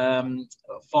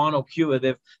cure,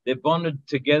 they're bonded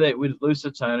together with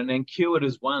Lucitone and then cured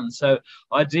as one. So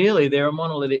ideally, they're a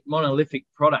monolithic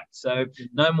product. So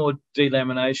no more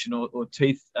delamination or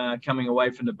teeth coming away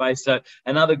from the base. So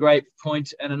another great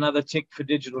point and another tick for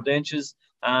digital dentures.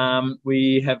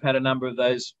 We have had a number of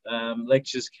those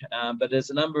lectures, but there's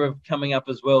a number of coming up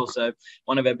as well. So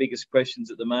one of our biggest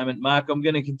questions at the moment. Mark, I'm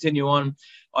going to continue on.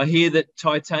 I hear that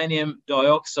titanium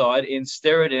dioxide in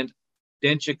Sterident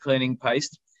denture cleaning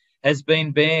paste has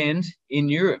been banned in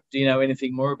Europe. Do you know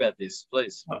anything more about this,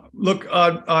 please? Look,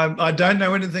 I don't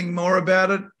know anything more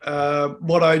about it.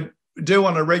 What I do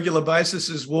on a regular basis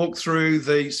is walk through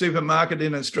the supermarket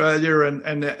in Australia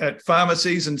and at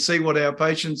pharmacies and see what our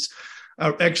patients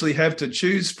actually have to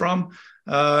choose from.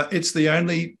 It's the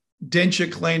only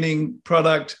denture cleaning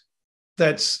product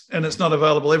and it's not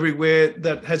available everywhere,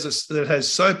 that has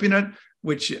soap in it,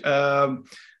 which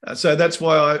so that's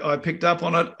why I picked up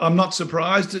on it. I'm not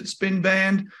surprised it's been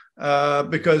banned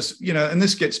because, and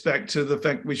this gets back to the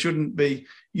fact we shouldn't be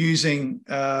using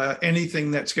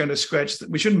anything that's going to scratch.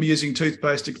 We shouldn't be using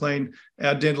toothpaste to clean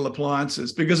our dental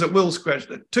appliances because it will scratch.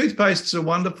 Toothpastes are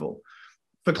wonderful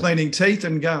for cleaning teeth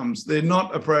and gums. They're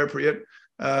not appropriate,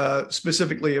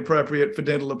 specifically appropriate for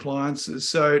dental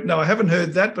appliances. So no, I haven't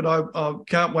heard that, but I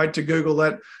can't wait to Google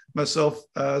that myself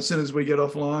as soon as we get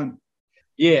offline.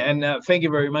 Yeah, and thank you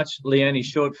very much, Leonie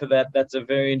Short, for that. That's a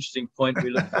very interesting point.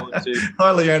 We look forward to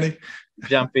Hi, Leonie.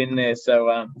 Jump in there.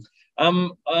 So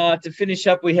to finish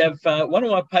up, we have one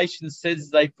of my patients says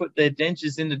they put their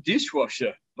dentures in the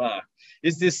dishwasher, Mark.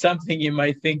 Is this something you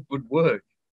may think would work?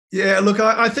 Yeah, look,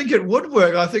 I think it would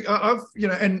work. I think I've,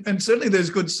 and certainly there's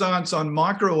good science on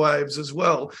microwaves as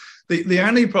well. The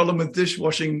only problem with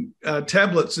dishwashing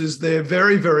tablets is they're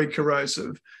very, very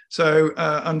corrosive. So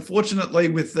unfortunately,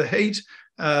 with the heat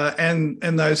and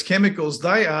those chemicals,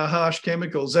 they are harsh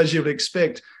chemicals, as you'd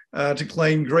expect to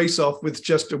clean grease off with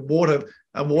just a water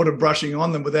brushing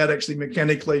on them without actually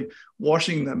mechanically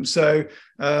washing them. So,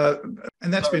 and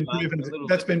that's been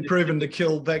proven to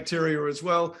kill bacteria as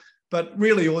well. But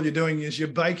really all you're doing is you're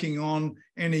baking on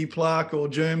any plaque or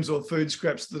germs or food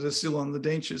scraps that are still on the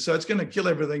denture. So it's going to kill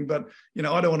everything, but I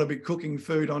don't want to be cooking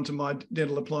food onto my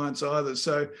dental appliance either.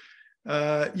 So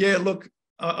look,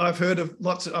 I've heard of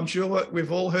I'm sure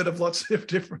we've all heard of lots of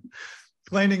different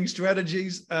cleaning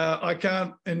strategies. I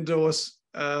can't endorse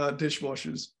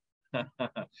dishwashers.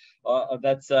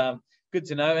 That's good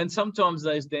to know. And sometimes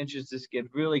those dentures just get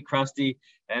really crusty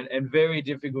and very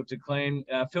difficult to clean.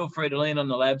 Feel free to lean on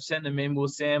the lab, send them in, we'll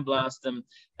sandblast them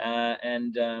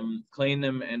and clean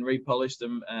them and repolish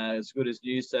them as good as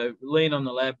new. So lean on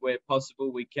the lab where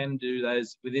possible. We can do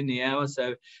those within the hour,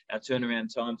 so our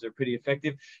turnaround times are pretty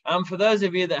effective. For those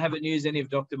of you that haven't used any of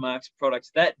Dr. Mark's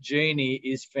products, that Genie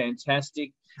is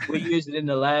fantastic. We use it in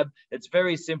the lab. It's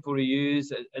very simple to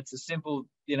use. It's a simple,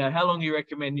 how long do you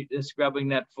recommend scrubbing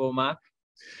that for, Mark?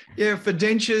 Yeah, for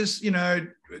dentures,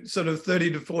 sort of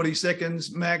 30 to 40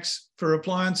 seconds max. For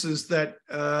appliances that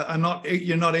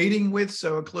you're not eating with,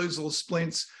 so occlusal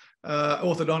splints,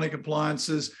 orthodontic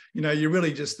appliances, you're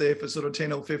really just there for sort of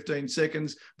 10 or 15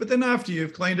 seconds. But then after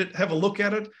you've cleaned it, have a look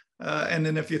at it. And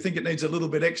then if you think it needs a little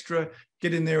bit extra,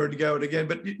 get in there and go it again.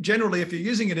 But generally, if you're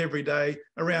using it every day,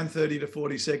 around 30 to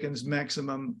 40 seconds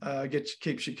maximum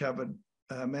keeps you covered.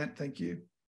 Matt, thank you.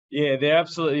 Yeah, they're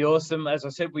absolutely awesome. As I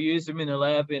said, we use them in the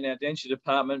lab in our denture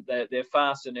department. They're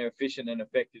fast and they're efficient and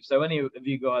effective. So any of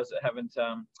you guys that haven't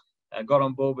got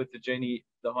on board with the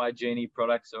High Genie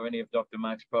products or any of Dr.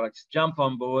 Mark's products, jump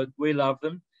on board. We love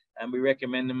them and we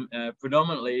recommend them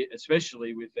predominantly,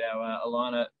 especially with our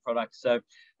aligner products. So,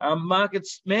 Mark,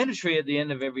 it's mandatory at the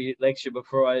end of every lecture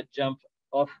before I jump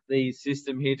off the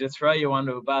system here to throw you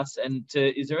under a bus. And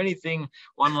is there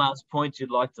one last point you'd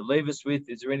like to leave us with?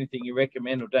 Is there anything you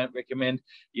recommend or don't recommend?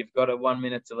 You've got 1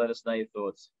 minute to let us know your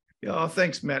thoughts. Yeah,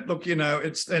 thanks, Matt. Look,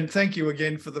 and thank you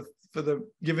again for the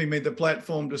giving me the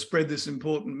platform to spread this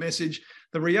important message.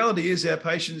 The reality is our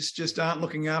patients just aren't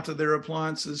looking after their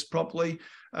appliances properly.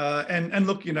 And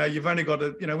look, you've only got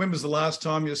when was the last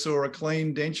time you saw a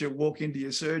clean denture walk into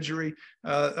your surgery?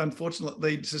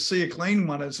 Unfortunately, to see a clean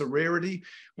one is a rarity.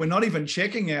 We're not even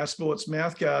checking our sports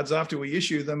mouth guards after we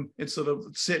issue them. It's sort of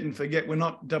set and forget. We're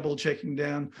not double checking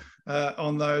down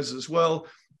on those as well.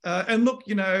 And look,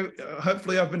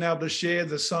 hopefully I've been able to share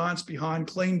the science behind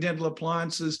clean dental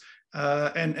appliances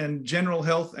and general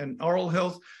health and oral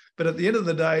health. But at the end of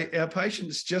the day, our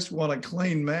patients just want a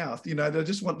clean mouth. They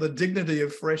just want the dignity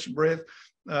of fresh breath.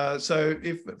 So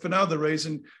if for no other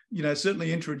reason,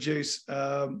 certainly introduce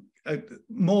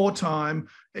more time,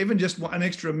 even just an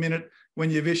extra minute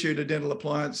when you've issued a dental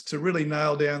appliance to really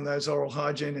nail down those oral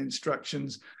hygiene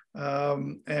instructions.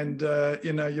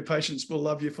 Your patients will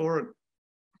love you for it.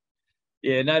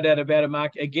 Yeah, no doubt about it,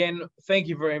 Mark. Again, thank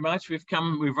you very much. We've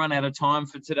run out of time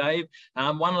for today.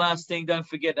 One last thing, don't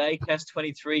forget ACAS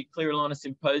 23 Clear Aligner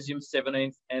Symposium,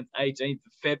 17th and 18th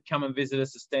of Feb. Come and visit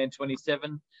us at stand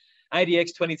 27.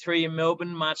 ADX 23 in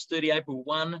Melbourne, March 30, April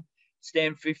 1.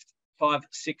 Stand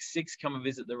 566. Come and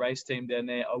visit the race team down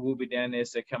there. I will be down there,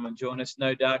 so come and join us.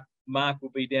 No doubt Mark will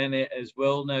be down there as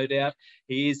well, no doubt.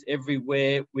 He is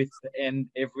everywhere and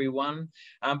everyone.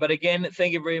 But again,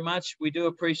 thank you very much. We do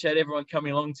appreciate everyone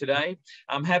coming along today.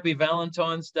 Happy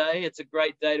Valentine's Day. It's a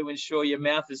great day to ensure your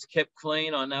mouth is kept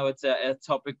clean. I know it's a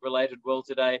topic related well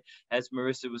today, as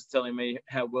Marissa was telling me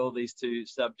how well these two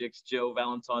subjects gel,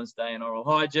 Valentine's Day and oral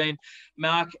hygiene.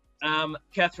 Mark,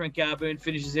 Catherine Garboon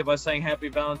finishes here by saying happy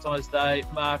Valentine's Day.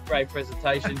 Mark, great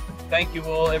presentation. Thank you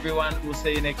all, everyone. We'll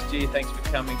see you next year. Thanks for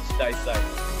coming. Stay safe.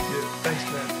 Yeah, thanks,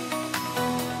 man.